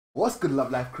What's good,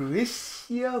 Love Life crew? It's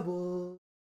your boy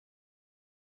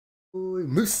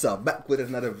MUSA back with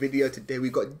another video. Today we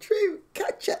got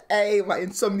Dreamcatcher. Hey, my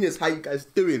insomnias, how you guys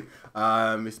doing?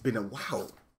 It's been a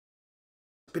while.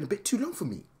 It's been a bit too long for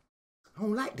me. I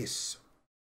don't like this.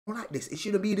 I don't like this. It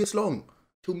shouldn't be this long.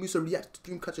 Till MUSA reacts to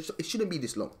Dreamcatcher, it shouldn't be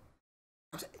this long.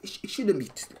 It shouldn't be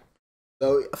this long.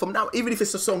 So from now, even if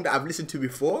it's a song that I've listened to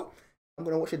before, I'm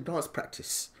gonna watch a dance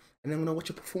practice, and then I'm gonna watch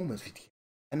a performance video.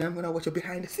 And then I'm going to watch a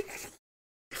behind the scenes.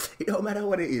 It don't matter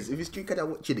what it is. If it's Dreamcatcher,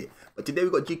 I'm watching it. But today we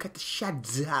got Dreamcatcher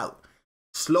Shads Out.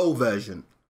 Slow version.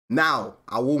 Now,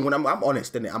 when I'm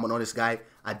honest, innit? I'm an honest guy.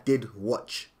 I did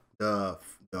watch the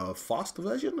fast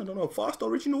version. I don't know, fast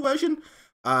original version.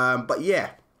 But yeah,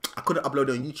 I couldn't upload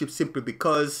it on YouTube simply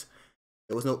because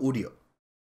there was no audio.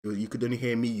 You could only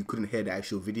hear me. You couldn't hear the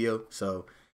actual video. So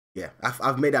yeah,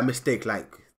 I've made that mistake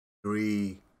like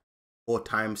 3-4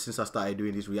 times since I started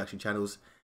doing these reaction channels.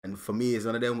 And for me, it's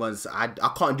one of them ones, I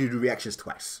can't do the reactions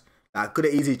twice. I could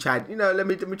have easily tried, you know, let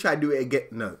me try and do it again.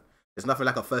 No, there's nothing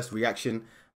like a first reaction.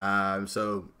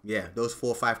 So yeah, those 4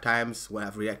 or 5 times when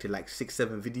I've reacted like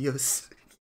 6-7 videos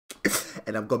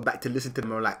and I've gone back to listen to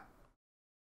them, I'm like,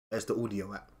 where's the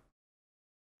audio at?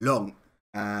 Long.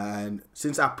 And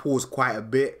since I paused quite a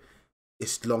bit,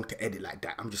 it's long to edit like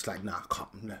that. I'm just like, nah, I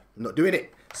can't, no, I'm not doing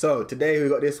it. So today we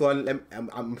got this one.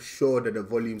 I'm sure that the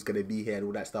volume's gonna be here and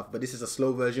all that stuff, but this is a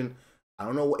slow version. I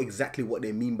don't know exactly what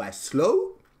they mean by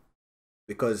slow,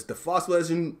 because the fast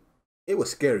version, it was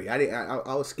scary. I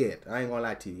was scared. I ain't gonna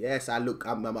lie to you. Yes, I'm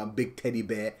a big teddy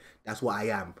bear. That's what I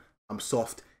am. I'm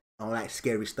soft. I don't like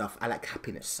scary stuff. I like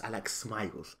happiness. I like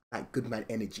smiles. I like good man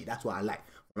energy. That's what I like.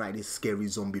 I like this scary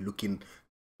zombie looking.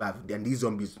 And these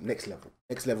zombies, next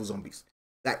level zombies.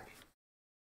 Like,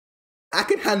 I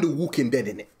can handle Walking Dead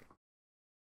in it,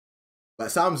 but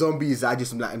some zombies, I'm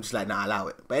just like, nah, allow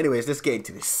it. But anyways, let's get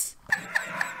into this.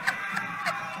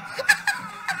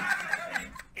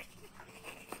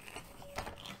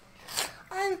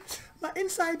 My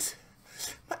insides.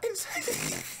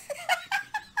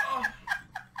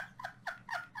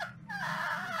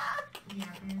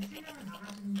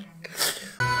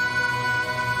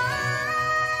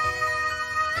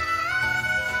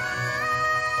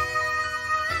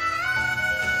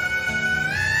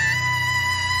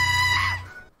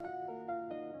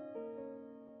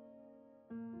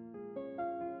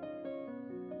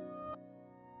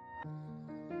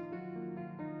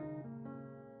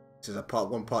 This is a part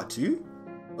 1, part 2.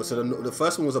 Oh, so the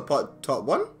first one was a part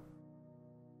 1?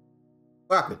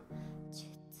 What happened?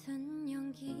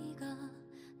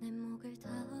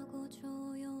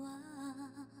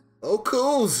 Oh,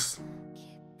 cools!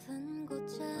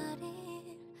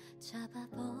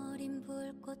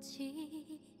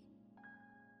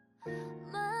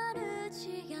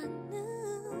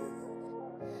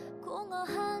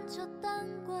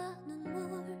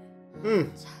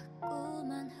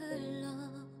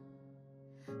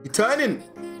 You turning?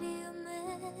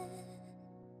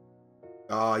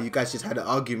 Oh, you guys just had an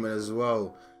argument as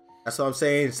well. That's what I'm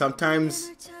saying. Sometimes,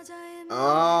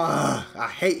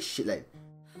 I hate shit like.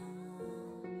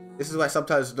 This is why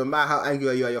sometimes, no matter how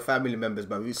angry you are, your family members,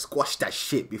 man, we squash that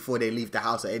shit before they leave the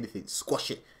house or anything. Squash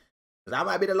it. That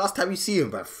might be the last time you see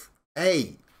him, bruv.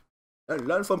 Hey,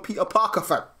 learn from Peter Parker,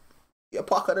 fam. Peter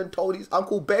Parker then told his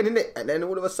Uncle Ben in it, and then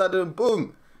all of a sudden,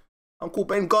 boom, Uncle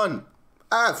Ben gone.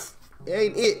 It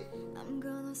ain't it. I'm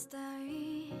gonna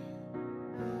stay.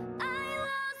 I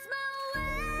lost my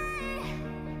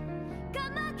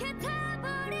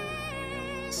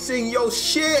way. Sing your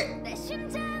shit.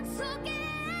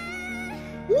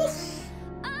 Woof.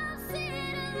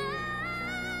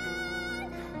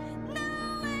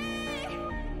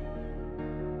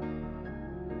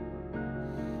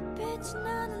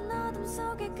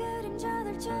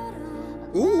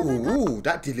 Ooh,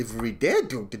 that delivery there,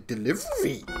 dude. The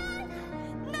delivery.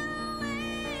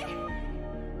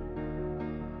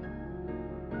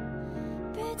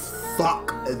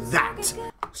 Fuck that.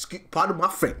 Pardon my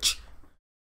French.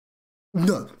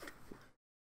 No.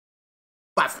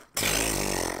 But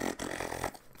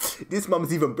this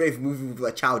mum's even brave moving with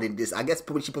a child in this. I guess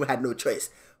she probably had no choice.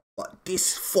 But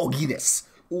this fogginess,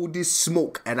 all this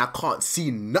smoke, and I can't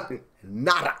see nothing.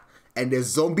 Nada. And there's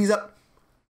zombies up.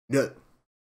 No.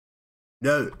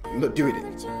 No, I'm not doing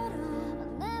it.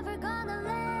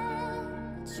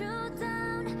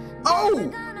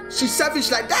 Oh! She's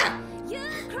savage like that!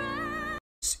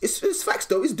 It's facts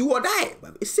though, it's do or die.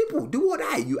 It's simple, do or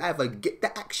die. You either get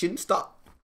the action, start,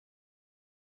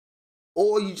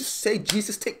 or you just say,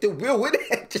 Jesus, take the wheel with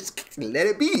it. Just let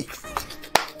it be.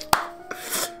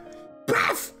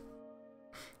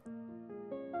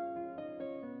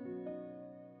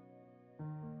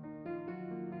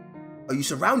 Are you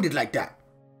surrounded like that?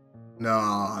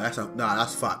 No,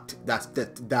 that's fucked. That's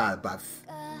bruv.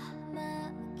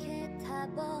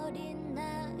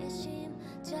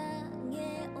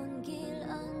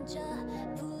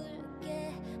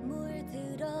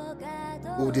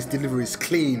 Oh, this delivery is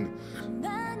clean.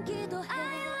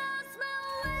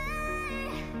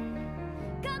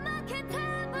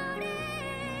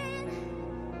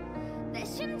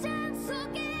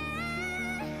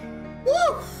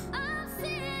 Woo!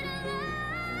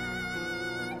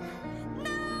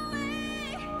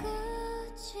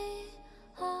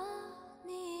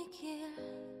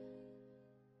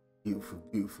 Beautiful,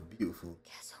 beautiful, beautiful.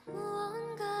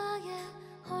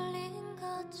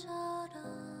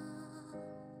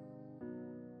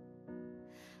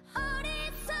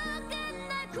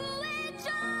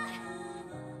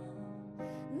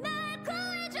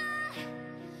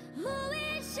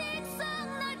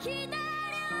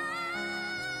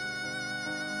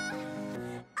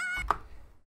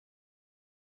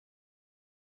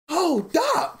 Hold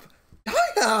up!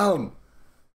 Damn!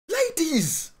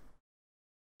 Ladies!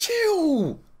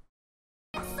 Chill!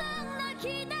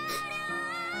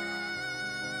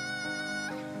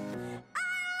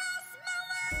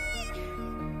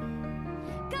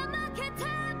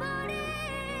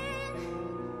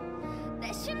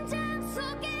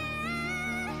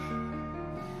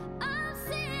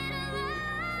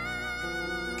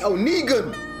 Oh,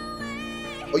 Negan!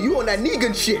 Oh, you on that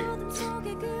Negan shit?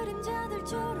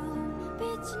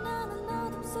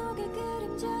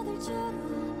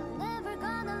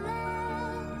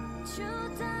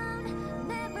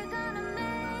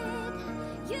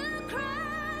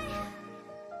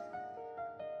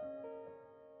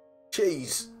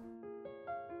 Jeez.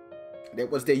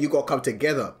 That was there. You gotta come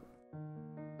together.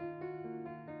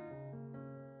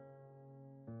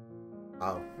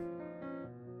 Wow.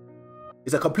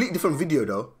 It's a complete different video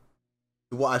though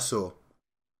to what I saw.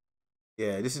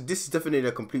 Yeah, this is definitely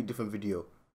a complete different video.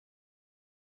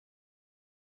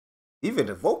 Even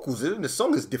the vocals in the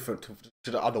song is different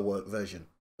to the other version.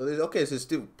 So there's okay, so it's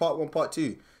still part 1, part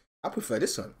 2. I prefer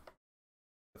this one.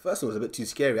 The first one was a bit too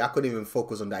scary. I couldn't even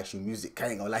focus on the actual music. I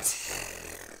ain't gonna lie.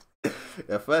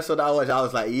 The first one I watched, I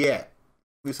was like, yeah.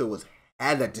 This one was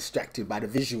hella distracted by the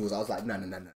visuals. I was like, no.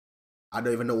 I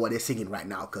don't even know what they're singing right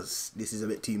now because this is a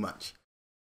bit too much.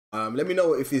 Let me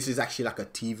know if this is actually like a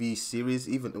TV series.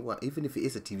 Even if it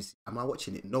is a TV series, am I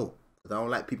watching it? No. Because I don't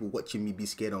like people watching me be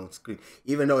scared on screen.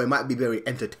 Even though it might be very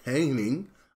entertaining,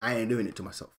 I ain't doing it to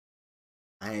myself.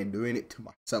 I ain't doing it to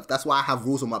myself. That's why I have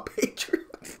rules on my Patreon.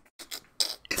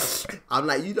 I'm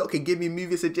like, you lot can give me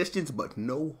movie suggestions, but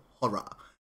no horror.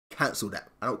 Cancel that.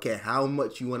 I don't care how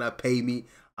much you want to pay me.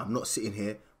 I'm not sitting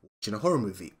here watching a horror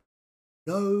movie.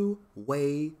 No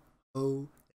way,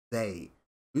 Jose.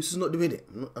 This is not doing it.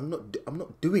 I'm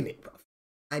not doing it, bro.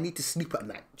 I need to sleep at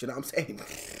night. Do you know what I'm saying?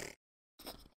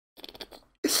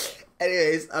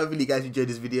 Anyways, I hope you guys enjoyed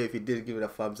this video. If you did, give it a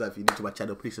thumbs up. If you're new to my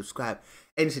channel, please subscribe.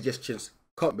 Any suggestions,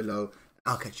 comment below.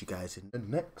 I'll catch you guys in the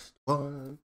next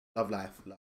one. Love life.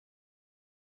 Love.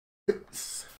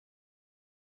 Peace.